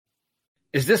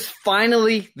Is this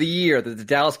finally the year that the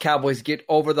Dallas Cowboys get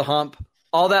over the hump?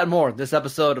 All that and more in this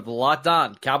episode of the Locked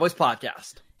On Cowboys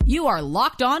podcast. You are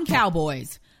Locked On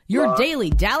Cowboys, your daily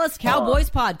Dallas Cowboys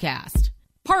podcast.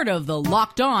 Part of the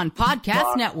Locked On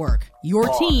Podcast Network, your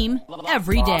team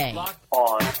every day. Locked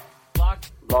On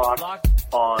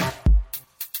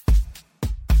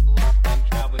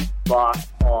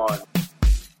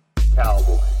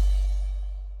Cowboys.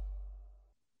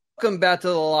 Welcome back to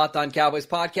the Locked On Cowboys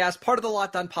podcast, part of the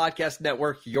Locked On Podcast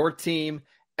Network, your team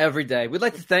every day. We'd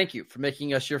like to thank you for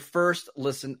making us your first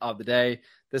listen of the day.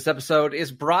 This episode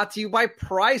is brought to you by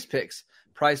Prize Picks.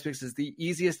 Prize Picks is the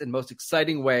easiest and most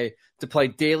exciting way to play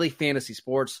daily fantasy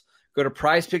sports. Go to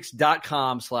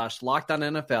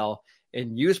prizepicks.com/LockedOnNFL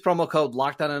and use promo code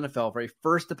LockedOnNFL for a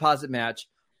first deposit match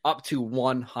up to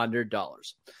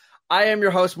 $100. I am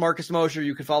your host, Marcus Mosher.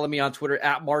 You can follow me on Twitter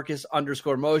at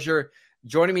Marcus_Mosher.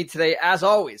 Joining me today, as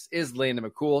always, is Landon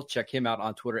McCool. Check him out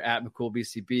on Twitter at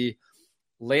McCoolBCB.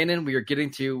 Landon, we are getting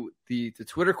to the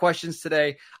Twitter questions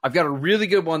today. I've got a really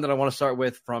good one that I want to start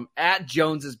with from at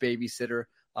Jones's Babysitter.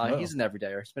 He's an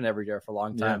everydayer. He's been an everydayer for a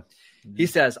long time. Yeah. He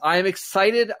says, I am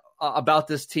excited about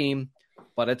this team,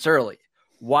 but it's early.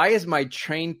 Why is my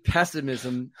trained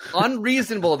pessimism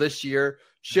unreasonable this year?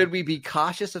 Should we be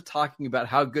cautious of talking about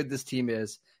how good this team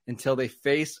is until they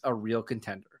face a real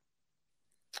contender?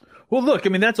 Well, look, I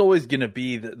mean, that's always going to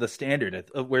be the standard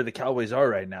of where the Cowboys are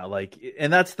right now. Like,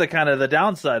 and that's the kind of the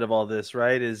downside of all this,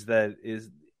 right? Is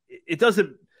it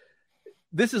doesn't,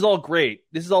 this is all great.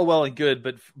 This is all well and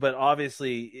good, but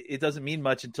obviously it doesn't mean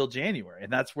much until January.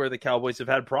 And that's where the Cowboys have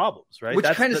had problems, right? Which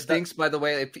kind of stinks, by the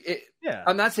way.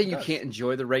 I'm not saying you can't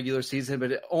enjoy the regular season,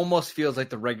 but it almost feels like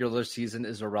the regular season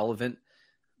is irrelevant.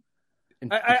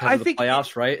 I think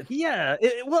playoffs, right? Yeah.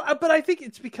 But I think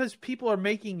it's because people are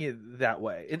making it that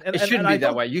way. And it shouldn't be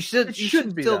that way. You should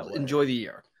still enjoy the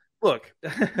year. Look,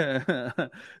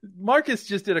 Marcus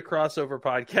just did a crossover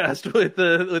podcast with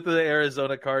the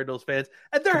Arizona Cardinals fans,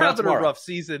 and they're having a rough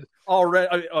season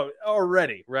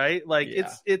already, right? Like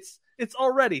it's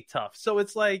already tough. So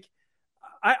it's like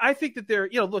I think that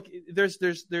look,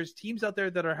 there's teams out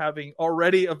there that are having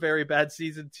already a very bad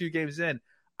season 2 games in.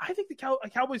 I think the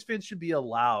Cowboys fans should be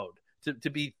allowed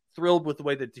to be thrilled with the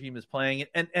way the team is playing.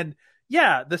 And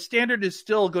yeah, the standard is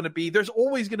still going to be, there's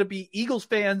always going to be Eagles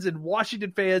fans and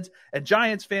Washington fans and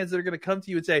Giants fans that are going to come to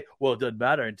you and say, well, it doesn't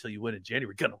matter until you win in January.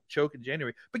 We're going to choke in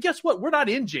January. But guess what? We're not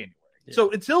in January. Yeah.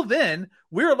 So until then,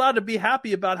 we're allowed to be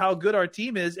happy about how good our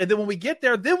team is. And then when we get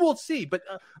there, then we'll see. But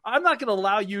I'm not going to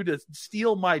allow you to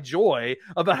steal my joy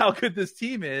about how good this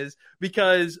team is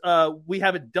because we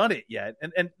haven't done it yet.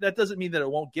 And that doesn't mean that it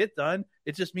won't get done.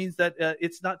 It just means that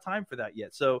it's not time for that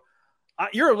yet. So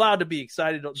you're allowed to be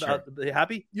excited, be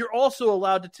happy. You're also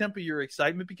allowed to temper your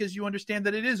excitement because you understand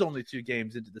that it is only 2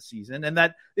 games into the season and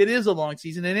that it is a long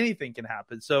season and anything can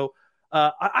happen. So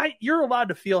you're allowed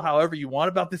to feel however you want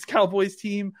about this Cowboys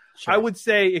team. Sure. I would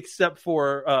say, except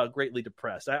for greatly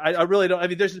depressed. I really don't. I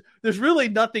mean, there's really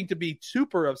nothing to be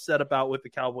super upset about with the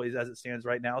Cowboys as it stands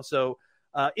right now. So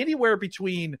anywhere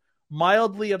between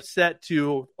mildly upset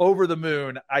to over the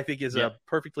moon, I think is a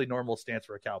perfectly normal stance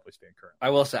for a Cowboys fan currently. I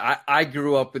will say, I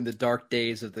grew up in the dark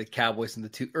days of the Cowboys in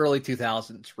the early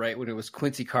 2000s, right? When it was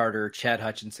Quincy Carter, Chad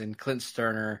Hutchinson, Clint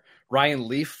Sterner, Ryan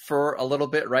Leaf for a little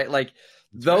bit, right? Like,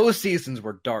 those seasons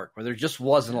were dark, where there just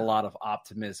wasn't a lot of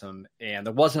optimism and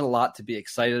there wasn't a lot to be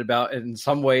excited about. And in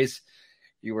some ways,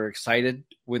 you were excited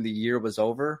when the year was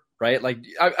over, right? Like,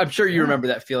 I'm sure you remember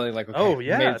that feeling like, okay, we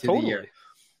made it through the year.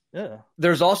 Yeah.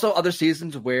 There's also other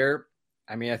seasons where,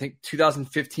 I mean, I think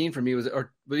 2015 for me was,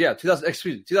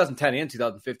 2010 and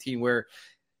 2015, where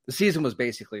the season was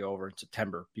basically over in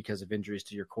September because of injuries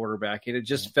to your quarterback. And it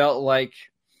just felt like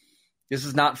this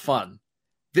is not fun.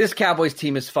 This Cowboys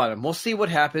team is fun, and we'll see what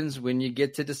happens when you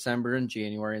get to December and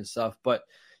January and stuff, but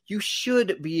you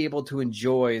should be able to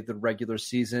enjoy the regular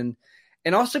season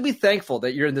and also be thankful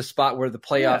that you're in this spot where the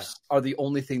playoffs are the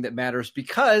only thing that matters,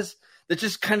 because that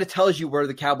just kind of tells you where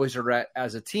the Cowboys are at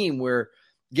as a team, where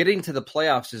getting to the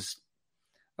playoffs is,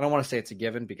 I don't want to say it's a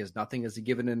given because nothing is a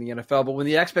given in the NFL, but when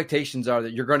the expectations are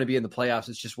that you're going to be in the playoffs,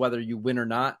 it's just whether you win or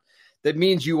not. That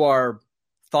means you are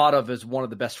thought of as one of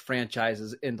the best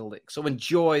franchises in the league. So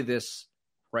enjoy this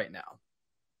right now.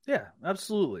 Yeah,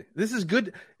 absolutely. This is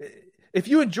good. If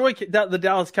you enjoy the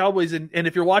Dallas Cowboys and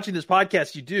if you're watching this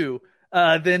podcast, you do,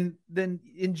 then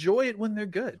enjoy it when they're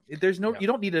good. There's no, you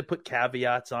don't need to put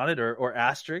caveats on it or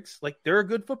asterisks. Like, they're a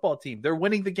good football team. They're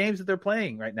winning the games that they're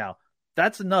playing right now.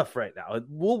 That's enough right now.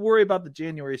 We'll worry about the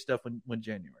January stuff when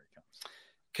January comes.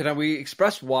 Can we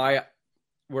express why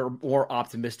we're more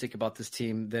optimistic about this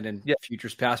team than in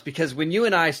futures past, because when you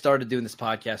and I started doing this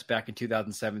podcast back in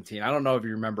 2017, I don't know if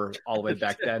you remember all the way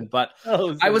back then, but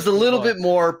I was a little bit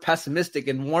more pessimistic.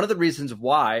 And one of the reasons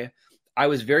why I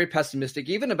was very pessimistic,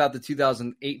 even about the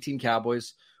 2018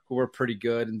 Cowboys, who were pretty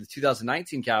good, and the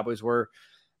 2019 Cowboys, were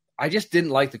I just didn't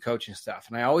like the coaching staff.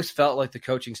 And I always felt like the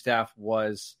coaching staff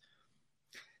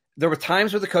there were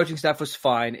times where the coaching staff was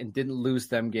fine and didn't lose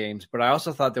them games, but I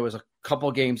also thought there was a couple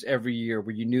games every year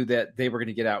where you knew that they were going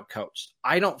to get out coached.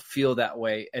 I don't feel that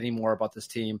way anymore about this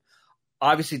team.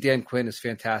 Obviously, Dan Quinn is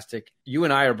fantastic. You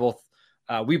and I are both,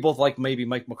 we both like maybe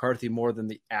Mike McCarthy more than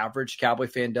the average Cowboy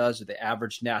fan does or the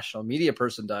average national media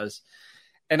person does.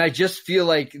 And I just feel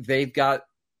like they've got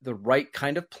the right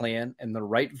kind of plan and the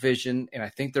right vision. And I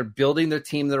think they're building their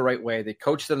team the right way. They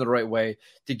coach them the right way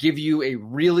to give you a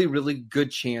really, really good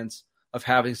chance of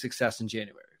having success in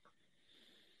January.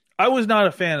 I was not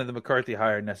a fan of the McCarthy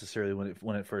hire necessarily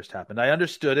when it first happened. I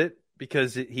understood it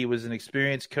because he was an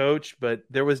experienced coach, but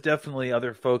there was definitely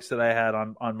other folks that I had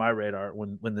on my radar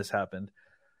when this happened.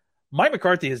 Mike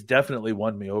McCarthy has definitely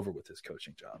won me over with his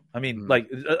coaching job. I mean, like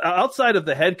outside of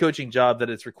the head coaching job that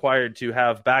it's required to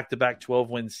have back-to-back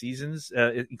 12-win seasons,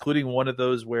 including one of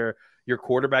those where your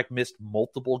quarterback missed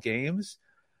multiple games.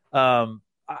 I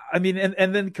mean,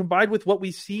 and then combined with what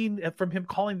we've seen from him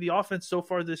calling the offense so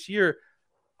far this year,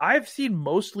 I've seen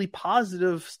mostly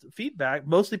positive feedback,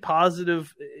 mostly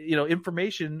positive,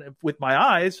 information with my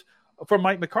eyes from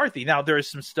Mike McCarthy. Now there is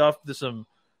some stuff, there's some,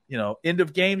 end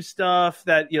of game stuff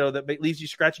that leaves you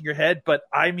scratching your head. But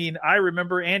I mean, I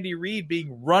remember Andy Reid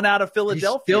being run out of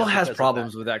Philadelphia. He still has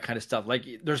problems with that kind of stuff. Like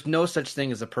there's no such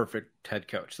thing as a perfect head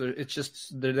coach. It's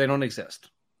just, they don't exist.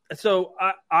 So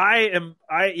I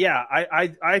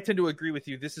tend to agree with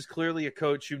you. This is clearly a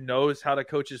coach who knows how to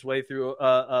coach his way through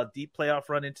a deep playoff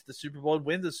run into the Super Bowl and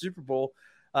win the Super Bowl.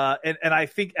 And I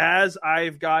think as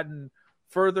I've gotten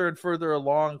further and further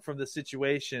along from the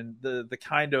situation, the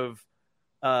kind of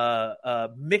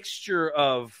mixture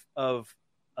of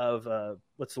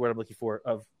what's the word I'm looking for,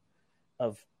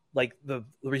 of like the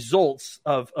results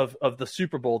of the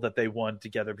Super Bowl that they won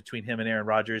together between him and Aaron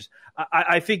Rodgers.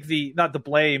 I think not the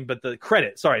blame, but the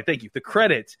credit. Sorry, thank you. The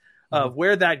credit of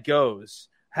where that goes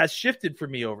has shifted for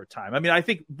me over time. I mean, I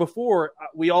think before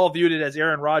we all viewed it as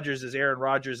Aaron Rodgers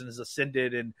and has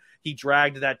ascended and he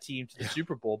dragged that team to the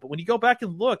Super Bowl. But when you go back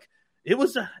and look, it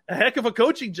was a heck of a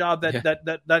coaching job that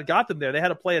got them there. They had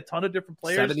to play a ton of different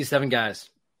players. 77 guys.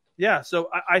 Yeah, so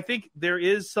I think there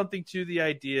is something to the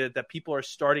idea that people are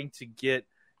starting to get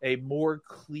a more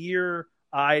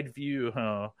clear-eyed view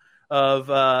of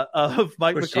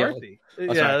Mike McCarthy.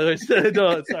 Sorry.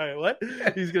 No, sorry, what?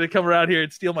 He's going to come around here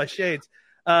and steal my shades.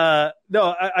 No,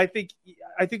 I think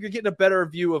you're getting a better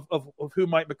view of who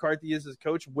Mike McCarthy is as a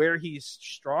coach, where he's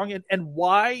strong, and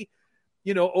why.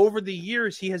 Over the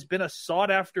years, he has been a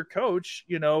sought-after coach.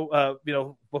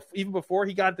 Even before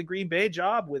he got the Green Bay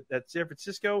job at San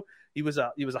Francisco, he was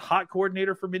a hot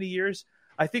coordinator for many years.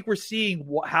 I think we're seeing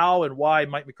how and why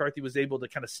Mike McCarthy was able to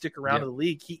kind of stick around in the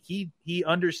league. He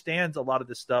understands a lot of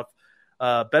this stuff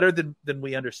better than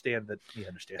we understand that he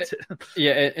understands it.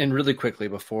 Yeah, and really quickly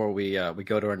before we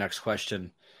go to our next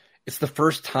question. It's the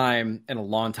first time in a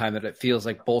long time that it feels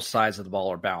like both sides of the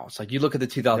ball are balanced. Like you look at the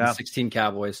 2016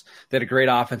 Cowboys, they had a great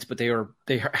offense, but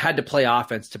they had to play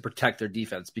offense to protect their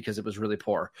defense because it was really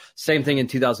poor. Same thing in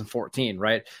 2014,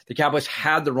 right? The Cowboys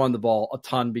had to run the ball a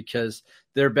ton because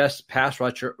their best pass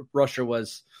rusher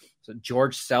was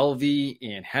George Selvey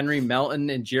and Henry Melton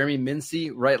and Jeremy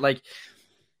Mincey, right? Like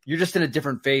you're just in a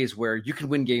different phase where you can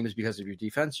win games because of your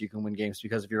defense. You can win games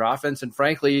because of your offense. And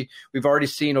frankly, we've already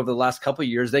seen over the last couple of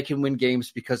years, they can win games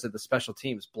because of the special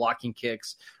teams, blocking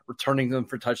kicks, returning them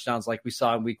for touchdowns like we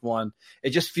saw in week 1.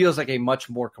 It just feels like a much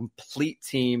more complete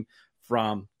team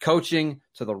from coaching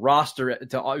to the roster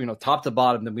to, top to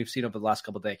bottom than we've seen over the last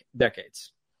couple of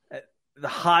decades. The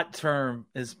hot term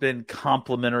has been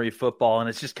complementary football, and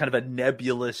it's just kind of a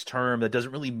nebulous term that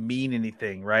doesn't really mean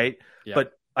anything, right? Yeah.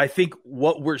 But I think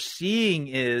what we're seeing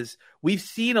is we've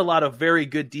seen a lot of very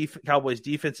good Cowboys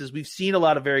defenses. We've seen a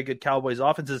lot of very good Cowboys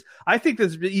offenses. I think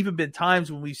there's even been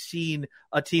times when we've seen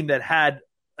a team that had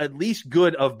at least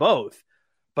good of both.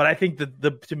 But I think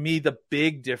to me, the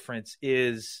big difference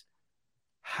is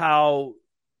how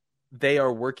they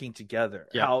are working together,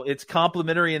 how it's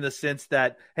complementary in the sense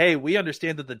that, hey, we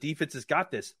understand that the defense has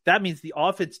got this. That means the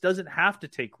offense doesn't have to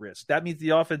take risks. That means the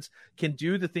offense can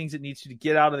do the things it needs to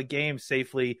get out of the game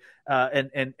safely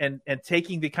and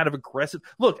taking the kind of aggressive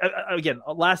look. Again,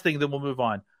 last thing, then we'll move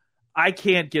on. I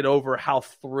can't get over how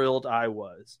thrilled I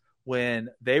was when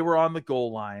they were on the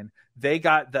goal line. They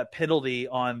got that penalty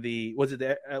on the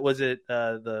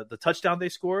the touchdown they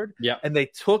scored. Yeah, and they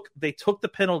took the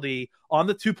penalty on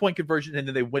the 2-point conversion, and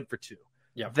then they went for 2.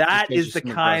 Yeah, that is the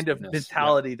kind of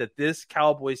mentality that this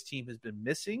Cowboys team has been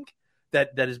missing.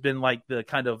 That has been like the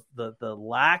kind of the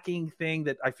lacking thing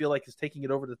that I feel like is taking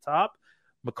it over the top.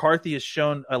 McCarthy has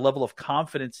shown a level of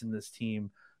confidence in this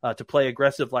team to play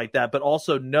aggressive like that, but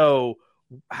also know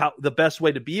how the best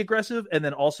way to be aggressive, and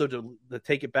then also to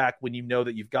take it back when you know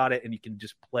that you've got it and you can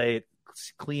just play it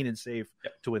clean and safe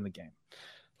to win the game.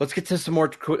 Let's get to some more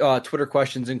Twitter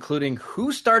questions, including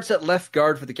who starts at left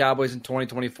guard for the Cowboys in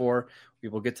 2024. We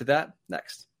will get to that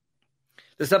next.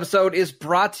 This episode is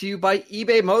brought to you by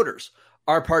eBay Motors.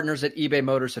 Our partners at eBay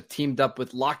Motors have teamed up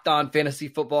with Locked On Fantasy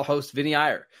Football host Vinny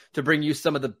Iyer to bring you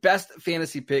some of the best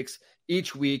fantasy picks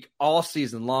each week, all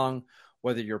season long.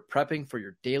 Whether you're prepping for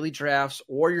your daily drafts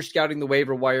or you're scouting the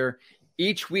waiver wire,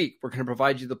 each week we're going to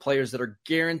provide you the players that are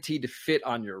guaranteed to fit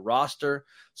on your roster.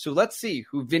 So let's see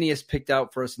who Vinny has picked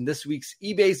out for us in this week's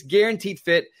eBay's Guaranteed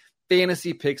Fit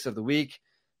Fantasy Picks of the Week.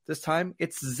 This time,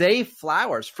 it's Zay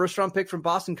Flowers, first-round pick from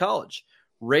Boston College.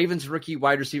 Ravens rookie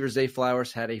wide receiver Zay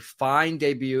Flowers had a fine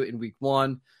debut in Week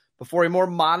 1 before a more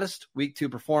modest Week 2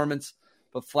 performance,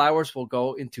 but Flowers will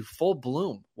go into full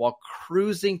bloom while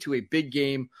cruising to a big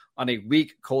game on a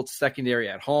weak Colts secondary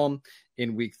at home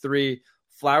in Week 3.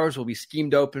 Flowers will be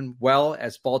schemed open well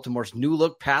as Baltimore's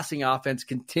new-look passing offense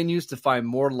continues to find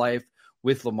more life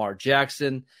with Lamar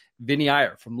Jackson. Vinny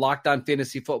Iyer from Locked On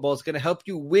Fantasy Football is going to help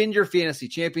you win your fantasy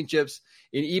championships.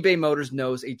 And eBay Motors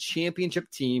knows a championship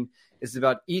team is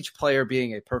about each player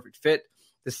being a perfect fit.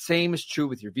 The same is true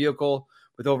with your vehicle.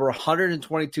 With over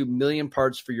 122 million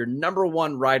parts for your number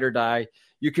one ride or die,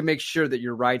 you can make sure that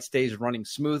your ride stays running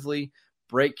smoothly.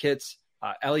 Brake kits,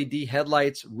 LED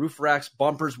headlights, roof racks,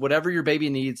 bumpers, whatever your baby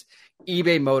needs,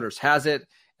 eBay Motors has it.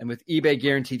 And with eBay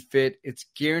Guaranteed Fit, it's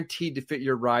guaranteed to fit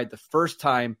your ride the first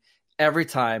time, every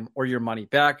time, or your money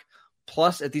back.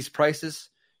 Plus, at these prices,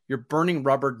 you're burning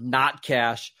rubber, not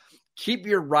cash. Keep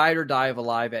your ride or die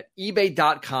alive at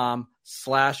ebay.com/motors.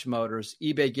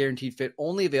 eBay Guaranteed Fit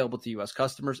only available to U.S.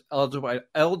 customers.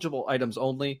 Eligible items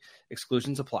only.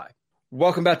 Exclusions apply.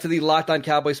 Welcome back to the Locked On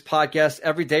Cowboys podcast.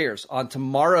 Everydayers. On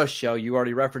tomorrow's show, you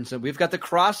already referenced it, we've got the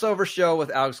crossover show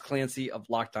with Alex Clancy of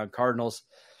Locked On Cardinals.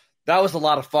 That was a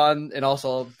lot of fun and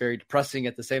also very depressing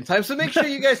at the same time. So make sure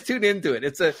you guys tune into it.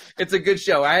 It's a good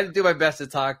show. I had to do my best to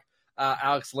talk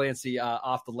Alex Clancy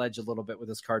off the ledge a little bit with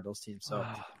his Cardinals team. So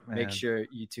make sure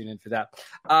you tune in for that.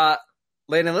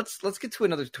 Landon, let's get to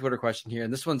another Twitter question here.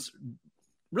 And this one's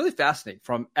really fascinating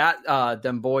from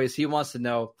Them Boys. He wants to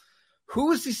know,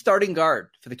 who is the starting guard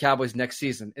for the Cowboys next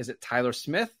season? Is it Tyler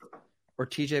Smith or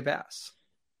TJ Bass?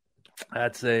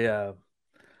 That's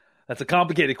a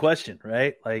complicated question,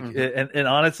 right? Like, and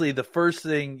honestly, the first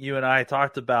thing you and I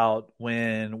talked about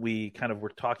when we kind of were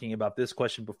talking about this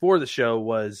question before the show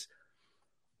was,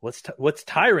 what's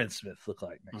Tyron Smith look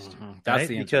like next year? That's right?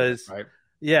 the answer, because, right?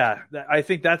 Yeah, I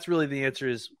think that's really the answer.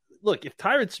 Is look, if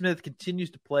Tyron Smith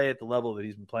continues to play at the level that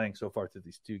he's been playing so far through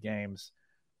these 2 games,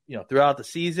 throughout the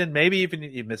season, maybe even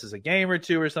he misses a game or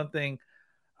 2 or something,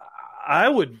 I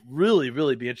would really,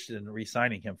 really be interested in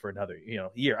re-signing him for another,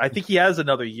 year. I think he has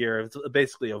another year. It's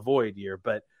basically a void year,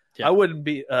 but I wouldn't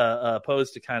be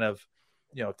opposed to kind of,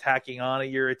 tacking on a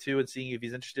year or 2 and seeing if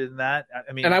he's interested in that.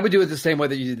 I mean, and I would do it the same way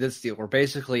that you did this deal, where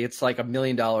basically it's like $1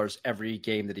 million every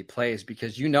game that he plays,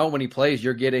 because when he plays,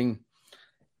 you're getting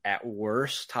at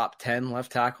worst top 10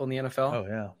 left tackle in the NFL. Oh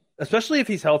yeah. Especially if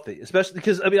he's healthy, especially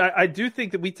because I do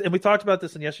think that we talked about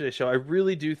this in yesterday's show. I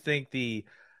really do think the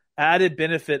added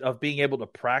benefit of being able to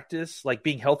practice, like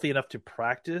being healthy enough to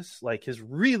practice, like has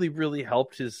really, really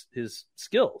helped his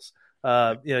skills.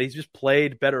 He's just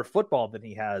played better football than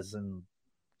he has in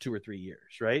 2 or 3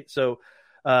 years. Right. So,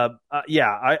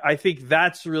 I think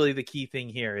that's really the key thing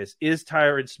here is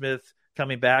Tyron Smith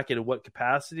coming back and in what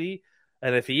capacity?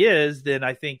 And if he is, then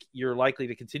I think you're likely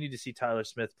to continue to see Tyler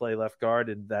Smith play left guard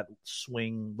in that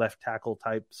swing left tackle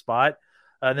type spot.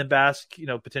 And then Bass,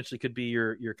 potentially could be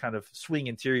your kind of swing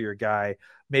interior guy.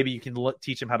 Maybe you can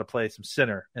teach him how to play some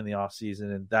center in the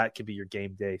offseason, and that could be your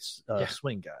game day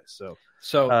swing guy. So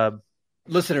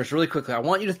listeners, really quickly, I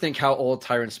want you to think how old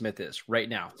Tyron Smith is right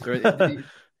now.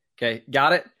 Okay,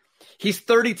 got it? He's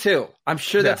 32. I'm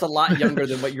sure that's a lot younger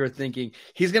than what you're thinking.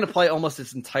 He's going to play almost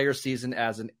his entire season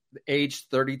as an age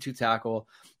 32 tackle.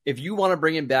 If you want to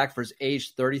bring him back for his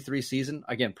age 33 season,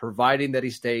 again, providing that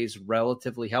he stays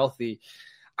relatively healthy,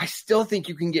 I still think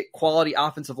you can get quality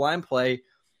offensive line play.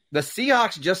 The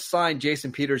Seahawks just signed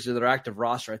Jason Peters to their active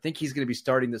roster. I think he's going to be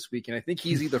starting this week, and I think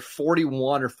he's either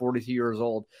 41 or 42 years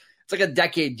old. it's like a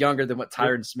decade younger than what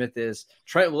Tyron Smith is.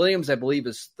 Trent Williams, I believe,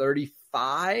 is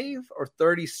 35 or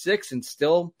 36 and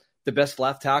still the best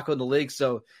left tackle in the league.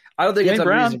 So I don't think it's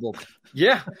unreasonable.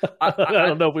 Yeah. I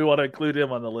don't know if we want to include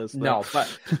him on the list. Though. No, but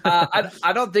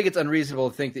I don't think it's unreasonable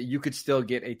to think that you could still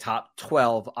get a top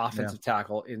 12 offensive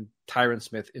tackle in Tyron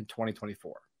Smith in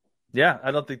 2024. Yeah,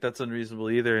 I don't think that's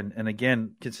unreasonable either. And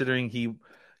again, considering he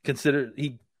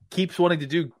keeps wanting to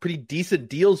do pretty decent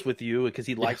deals with you because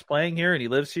he likes playing here and he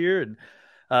lives here. And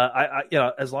I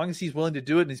as long as he's willing to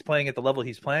do it and he's playing at the level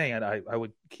he's playing, I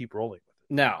would keep rolling with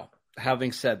it. Now,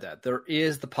 having said that, there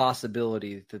is the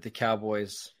possibility that the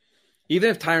Cowboys, even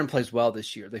if Tyron plays well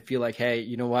this year, they feel like, hey,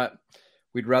 you know what?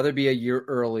 We'd rather be a year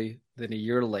early than a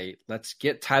year late. Let's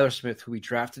get Tyler Smith, who we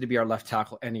drafted to be our left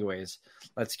tackle anyways.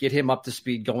 Let's get him up to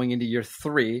speed going into year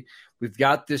 3. We've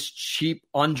got this cheap,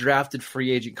 undrafted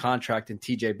free agent contract in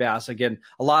TJ Bass. Again,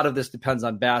 a lot of this depends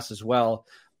on Bass as well,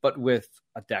 but with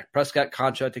a Dak Prescott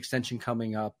contract extension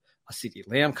coming up, a CeeDee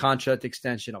Lamb contract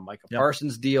extension, a Micah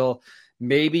Parsons deal,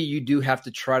 maybe you do have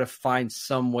to try to find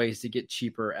some ways to get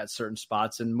cheaper at certain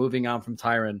spots, and moving on from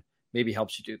Tyron maybe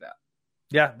helps you do that.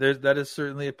 Yeah, that is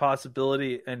certainly a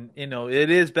possibility, and it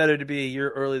is better to be a year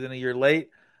early than a year late.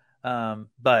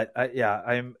 But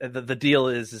the deal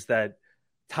is that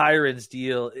Tyron's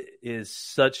deal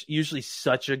is usually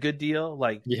such a good deal,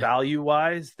 like value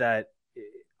wise, that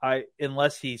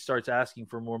unless he starts asking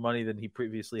for more money than he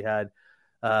previously had,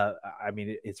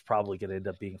 it's probably going to end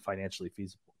up being financially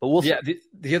feasible. But we'll see.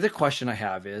 The other question I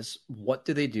have is, what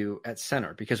do they do at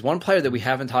center? Because one player that we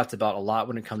haven't talked about a lot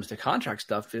when it comes to contract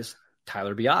stuff is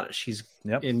Tyler Biadasz. He's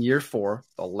in year 4,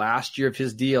 the last year of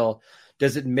his deal.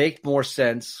 Does it make more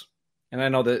sense? And I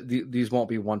know that these won't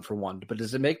be 1-for-1, but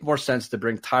does it make more sense to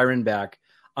bring Tyron back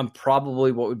on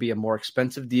probably what would be a more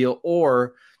expensive deal,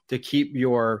 or to keep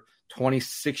your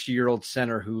 26-year-old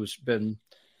center who's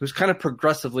kind of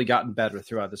progressively gotten better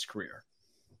throughout his career?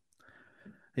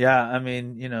 Yeah,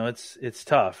 it's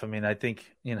tough. I think,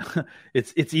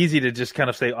 it's easy to just kind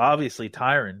of say, obviously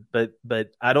Tyron,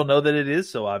 but I don't know that it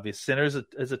is so obvious. Center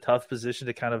is a tough position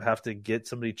to kind of have to get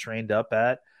somebody trained up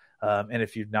at. And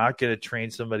if you're not going to train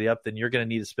somebody up, then you're going to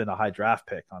need to spend a high draft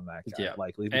pick on that guy,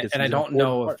 likely. And I don't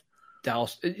know if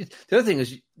Dallas. The other thing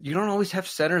is, you don't always have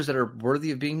centers that are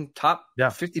worthy of being top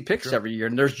 50 picks every year.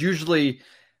 And there's usually,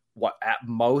 at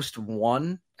most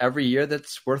one every year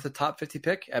that's worth a top 50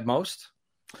 pick at most.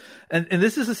 And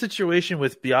this is a situation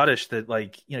with Biadasz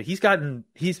that,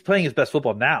 he's playing his best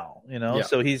football now,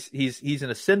 so he's an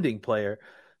ascending player.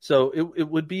 So it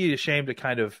would be a shame to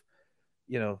kind of,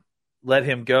 let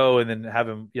him go and then have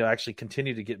him, actually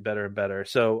continue to get better and better.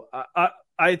 So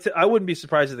I wouldn't be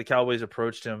surprised if the Cowboys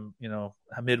approached him,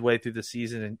 midway through the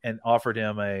season and offered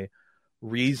him a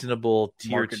reasonable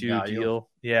tier 2 deal.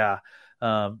 Yeah.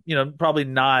 Probably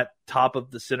not top of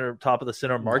the center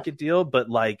market deal, but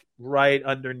like right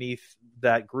underneath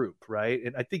that group. Right.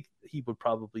 And I think he would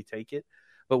probably take it,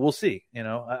 but we'll see.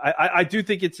 I do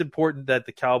think it's important that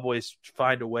the Cowboys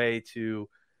find a way to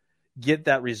get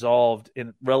that resolved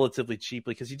in relatively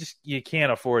cheaply, because you can't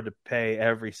afford to pay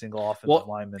every single offensive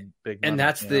lineman big money. And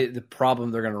that's the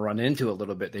problem they're going to run into a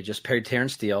little bit. They just paid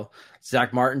Terrence Steele.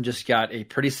 Zach Martin just got a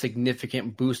pretty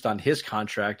significant boost on his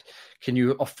contract. Can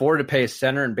you afford to pay a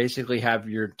center and basically have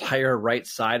your entire right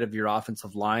side of your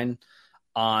offensive line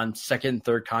on second and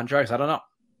third contracts? I don't know.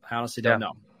 I honestly don't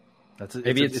know.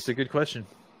 It's a good question.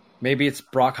 Maybe it's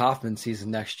Brock Hoffman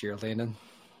season next year, Landon.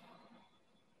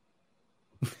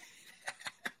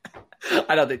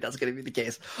 I don't think that's going to be the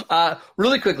case.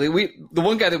 Really quickly, the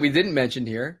one guy that we didn't mention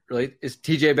here really is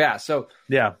TJ Bass. So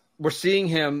we're seeing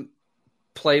him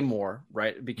play more,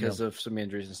 right, because of some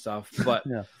injuries and stuff. But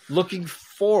looking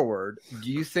forward,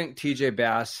 do you think TJ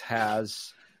Bass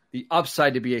has the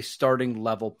upside to be a starting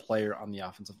level player on the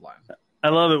offensive line? I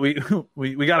love it.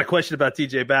 We got a question about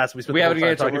TJ Bass. We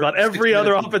haven't talking about every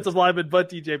other offensive lineman but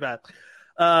TJ Bass.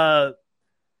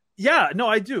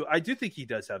 I do. I do think he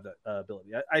does have that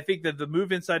ability. I think that the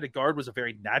move inside to guard was a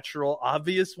very natural,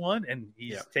 obvious one, and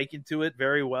he's taken to it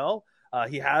very well.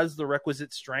 He has the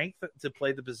requisite strength to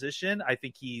play the position. I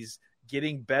think he's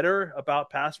getting better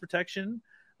about pass protection.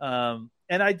 And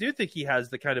I do think he has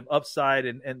the kind of upside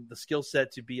and the skill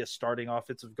set to be a starting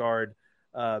offensive guard,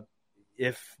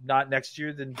 if not next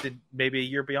year, then maybe a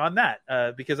year beyond that.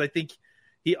 Because I think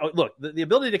the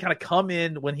ability to kind of come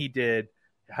in when he did,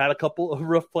 had a couple of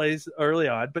rough plays early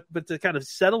on, but to kind of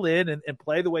settle in and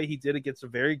play the way he did against a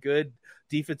very good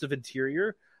defensive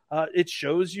interior, it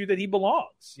shows you that he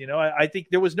belongs. I think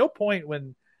there was no point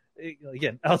when,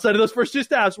 again, outside of those first 2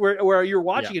 snaps where you're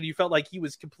watching it and you felt like he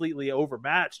was completely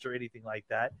overmatched or anything like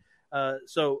that.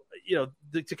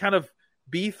 To kind of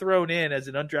be thrown in as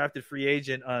an undrafted free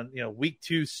agent on week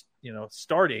 2,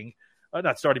 starting.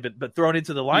 Not starting, but thrown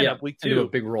into the lineup week 2. Into a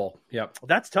big role. Yep.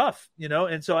 That's tough,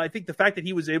 And so I think the fact that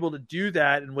he was able to do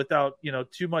that and without,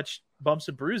 too much bumps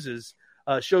and bruises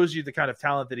shows you the kind of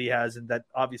talent that he has, and that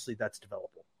obviously that's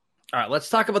developable. All right, let's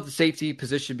talk about the safety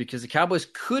position because the Cowboys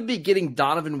could be getting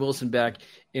Donovan Wilson back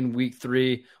in week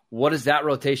 3. What does that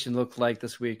rotation look like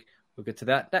this week? We'll get to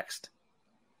that next.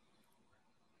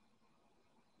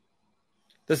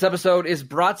 This episode is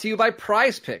brought to you by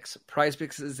Prize Picks. Prize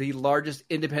Picks is the largest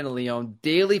independently owned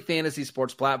daily fantasy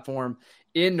sports platform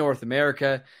in North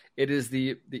America. It is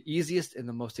the easiest and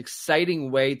the most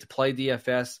exciting way to play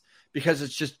DFS because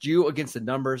it's just you against the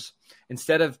numbers.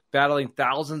 Instead of battling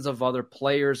thousands of other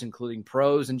players, including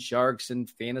pros and sharks and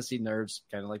fantasy nerds,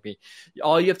 kind of like me,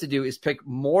 all you have to do is pick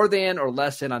more than or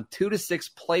less than on 2 to 6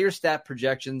 player stat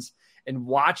projections and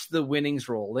watch the winnings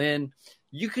roll in.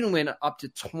 You can win up to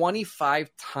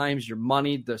 25 times your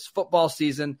money this football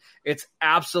season. It's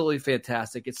absolutely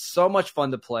fantastic. It's so much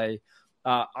fun to play.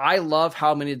 I love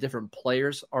how many different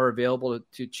players are available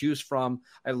to choose from.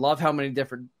 I love how many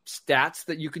different stats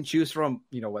that you can choose from,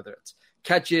 whether it's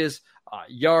catches,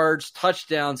 yards,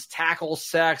 touchdowns, tackles,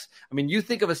 sacks. I mean, you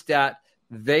think of a stat,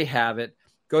 they have it.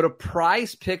 Go to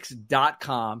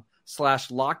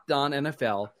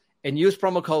prizepicks.com/LockedOnNFL and use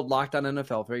promo code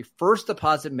LockedOnNFL for a first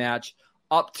deposit match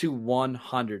up to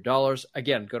 $100.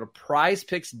 Again, go to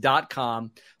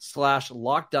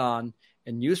prizepicks.com/LockedOn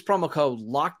and use promo code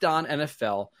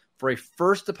LockedOnNFL for a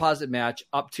first deposit match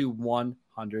up to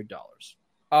 $100.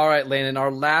 All right, Landon,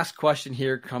 our last question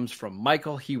here comes from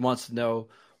Michael. He wants to know,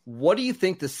 what do you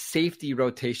think the safety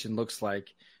rotation looks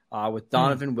like with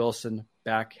Donovan Wilson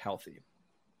back healthy?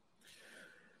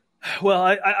 Well,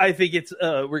 I think it's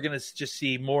we're going to just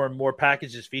see more and more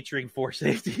packages featuring 4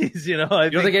 safeties. You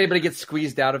don't think anybody gets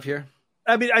squeezed out of here?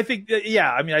 I mean, I think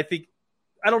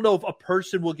I don't know if a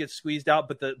person will get squeezed out,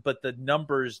 but the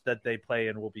numbers that they play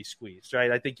in will be squeezed, right?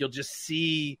 I think you'll just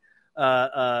see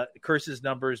Curse's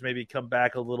numbers maybe come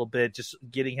back a little bit, just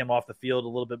getting him off the field a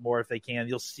little bit more if they can.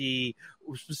 You'll see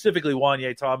specifically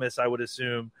Wanye Thomas, I would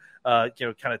assume,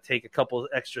 kind of take a couple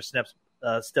extra steps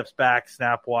back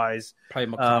snap wise.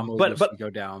 Probably McCollum but go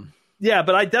down. Yeah,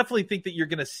 but I definitely think that you're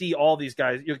going to see all these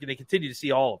guys. You're going to continue to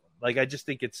see all of them. Like, I just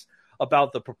think it's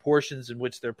about the proportions in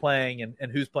which they're playing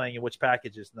and who's playing in which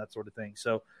packages and that sort of thing.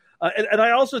 So, and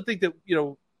I also think that,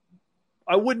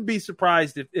 I wouldn't be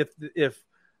surprised if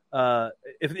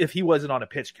he wasn't on a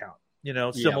pitch count,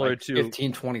 similar to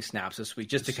 15, 20 snaps this week,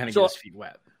 just to kind of get his feet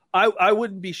wet. I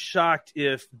wouldn't be shocked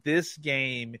if this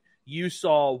game you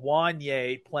saw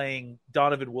Wanye playing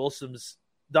Donovan Wilson's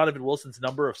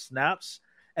number of snaps,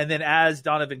 and then as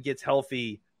Donovan gets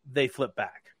healthy, they flip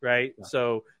back, right? Yeah.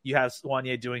 So you have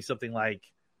Wanye doing something like,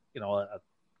 a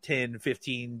 10,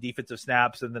 15 defensive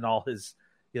snaps, and then all his,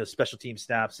 special team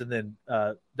snaps, and then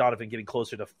Donovan getting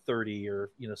closer to 30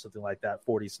 or, something like that,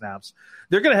 40 snaps.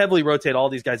 They're going to heavily rotate all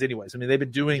these guys anyways. I mean, they've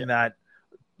been doing that,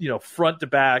 front to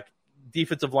back,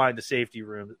 defensive line to safety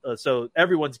room. So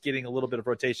everyone's getting a little bit of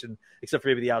rotation, except for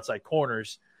maybe the outside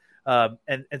corners.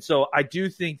 And so I do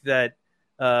think that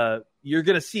you're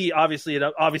going to see obviously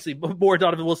more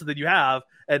Donovan Wilson than you have,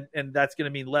 and that's going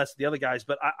to mean less of the other guys.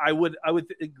 But I would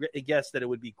guess that it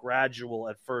would be gradual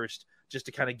at first, just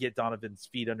to kind of get Donovan's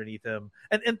feet underneath him.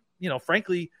 And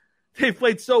frankly, they've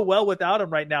played so well without him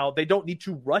right now. They don't need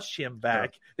to rush him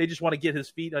back. Sure. They just want to get his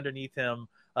feet underneath him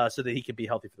so that he can be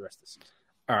healthy for the rest of the season.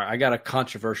 All right, I got a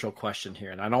controversial question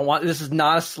here, and this is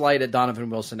not a slight at Donovan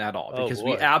Wilson at all, because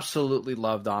we absolutely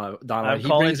love Donovan. I'm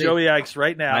calling Joey Ikes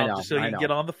right now, just so he can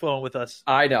get on the phone with us.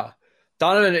 I know.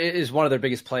 Donovan is one of their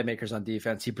biggest playmakers on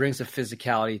defense. He brings a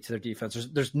physicality to their defense.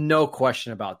 There's no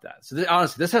question about that. So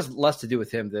honestly, this has less to do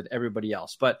with him than everybody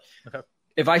else. But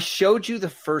if I showed you the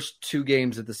first 2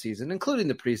 games of the season, including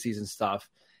the preseason stuff,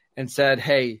 and said,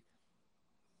 hey,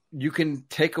 you can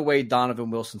take away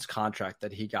Donovan Wilson's contract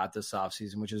that he got this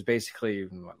offseason, which is basically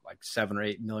like $7 or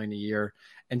 $8 million a year,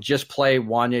 and just play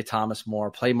Wanye Thomas more,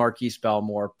 play Marquise Bell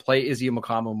more, play Izzy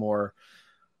Mukama more.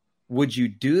 Would you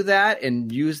do that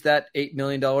and use that $8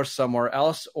 million somewhere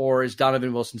else, or is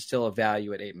Donovan Wilson still a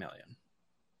value at $8 million?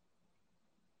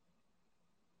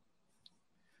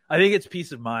 I think it's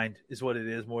peace of mind is what it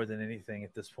is more than anything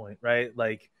at this point, right?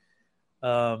 Like,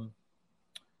 I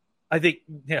think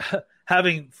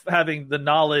having the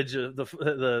knowledge of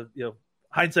the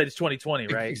hindsight is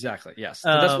 20/20, right? Exactly. Yes.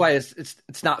 That's why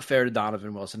it's not fair to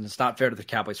Donovan Wilson. It's not fair to the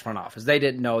Cowboys front office. They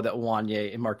didn't know that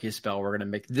Wanye and Marquise Bell were going to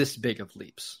make this big of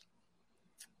leaps.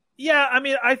 Yeah, I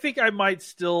mean, I think I might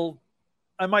still.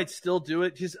 I might still do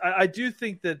it. Just I do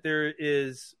think that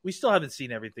we still haven't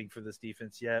seen everything for this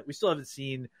defense yet. We still haven't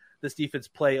seen this defense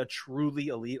play a truly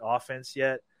elite offense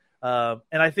yet. And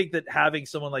I think that having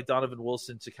someone like Donovan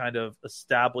Wilson to kind of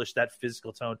establish that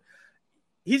physical tone,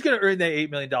 he's going to earn that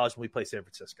 $8 million when we play San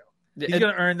Francisco. He's going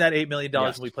to earn that $8 million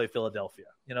when we play Philadelphia.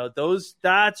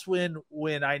 That's when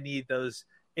I need those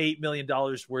 $8 million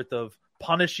worth of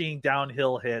punishing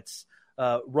downhill hits,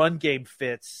 run game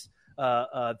fits.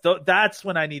 That's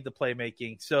when I need the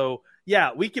playmaking. So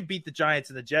yeah, we can beat the Giants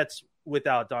and the Jets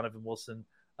without Donovan Wilson.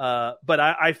 But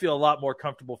I feel a lot more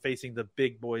comfortable facing the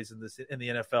big boys in the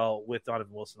NFL with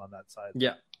Donovan Wilson on that side.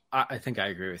 Yeah, I think I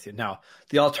agree with you. Now,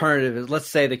 the alternative is, let's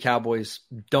say the Cowboys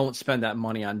don't spend that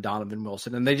money on Donovan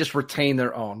Wilson and they just retain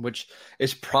their own, which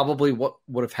is probably what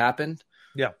would have happened.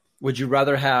 Yeah. Would you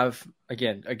rather have,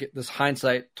 again this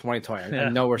hindsight 2020, I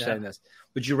know we're saying this,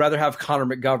 would you rather have Connor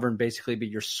McGovern basically be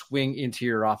your swing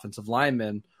interior offensive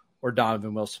lineman or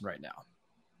Donovan Wilson right now?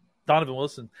 Donovan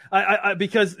Wilson.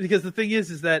 Because the thing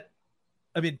is that,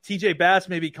 I mean, TJ Bass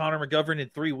may be Connor McGovern in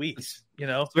 3 weeks.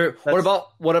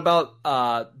 What about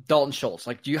Dalton Schultz?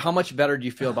 Like, how much better do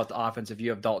you feel about the offense if you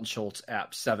have Dalton Schultz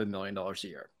at $7 million a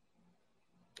year?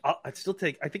 I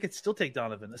think I'd still take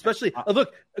Donovan, especially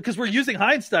look, because we're using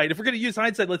hindsight. If we're going to use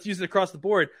hindsight, let's use it across the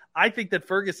board. I think that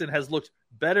Ferguson has looked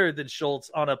better than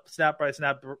Schultz on a snap by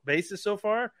snap basis so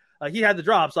far. He had the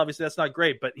drops. Obviously, that's not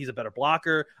great, but he's a better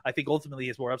blocker. I think ultimately he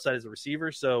has more upside as a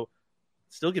receiver. So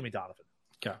still give me Donovan.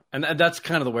 Okay. And that's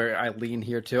kind of the way I lean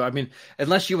here too. I mean,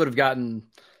 unless you would have gotten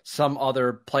some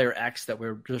other player X that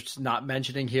we're just not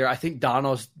mentioning here, I think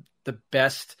Dono's the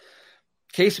best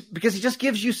case because he just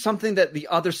gives you something that the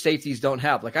other safeties don't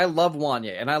have. Like, I love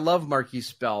Wanye and I love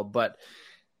Marquise Bell, but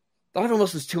Donovan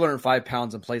Wilson's 205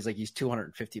 pounds and plays like he's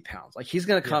 250 pounds. Like, he's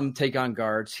going to come take on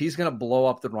guards. He's going to blow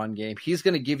up the run game. He's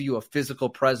going to give you a physical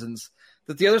presence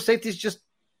that the other safeties just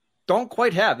don't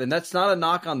quite have. And that's not a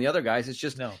knock on the other guys. It's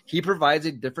just he provides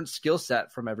a different skill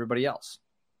set from everybody else.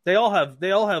 They all have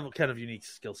kind of unique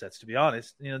skill sets, to be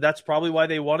honest. That's probably why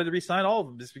they wanted to re-sign all of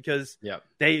them, just because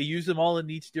they use them all in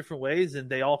each different ways and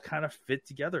they all kind of fit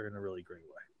together in a really great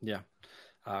way.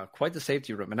 Yeah. Quite the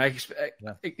safety room. And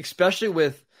especially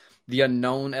with the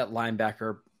unknown at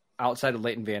linebacker outside of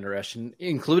Leighton Vander Esch, and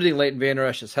including Leighton Vander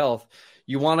Esch's health,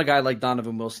 you want a guy like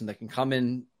Donovan Wilson that can come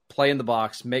in, play in the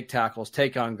box, make tackles,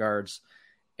 take on guards,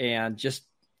 and just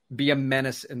be a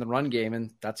menace in the run game.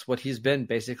 And that's what he's been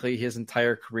basically his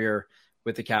entire career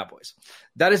with the Cowboys.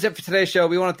 That is it for today's show.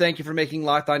 We want to thank you for making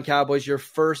Locked On Cowboys your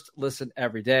first listen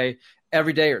every day.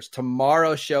 Everydayers.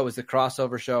 Tomorrow's show is the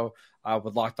crossover show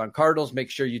with Locked On Cardinals. Make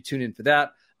sure you tune in for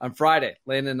that. On Friday,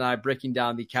 Landon and I breaking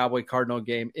down the Cowboy-Cardinal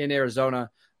game in Arizona.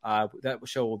 That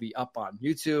show will be up on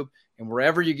YouTube. And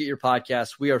wherever you get your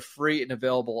podcasts, we are free and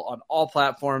available on all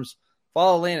platforms.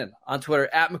 Follow Landon on Twitter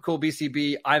at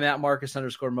McCoolBCB. I'm at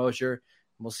Marcus_Mosher. And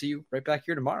we'll see you right back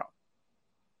here tomorrow.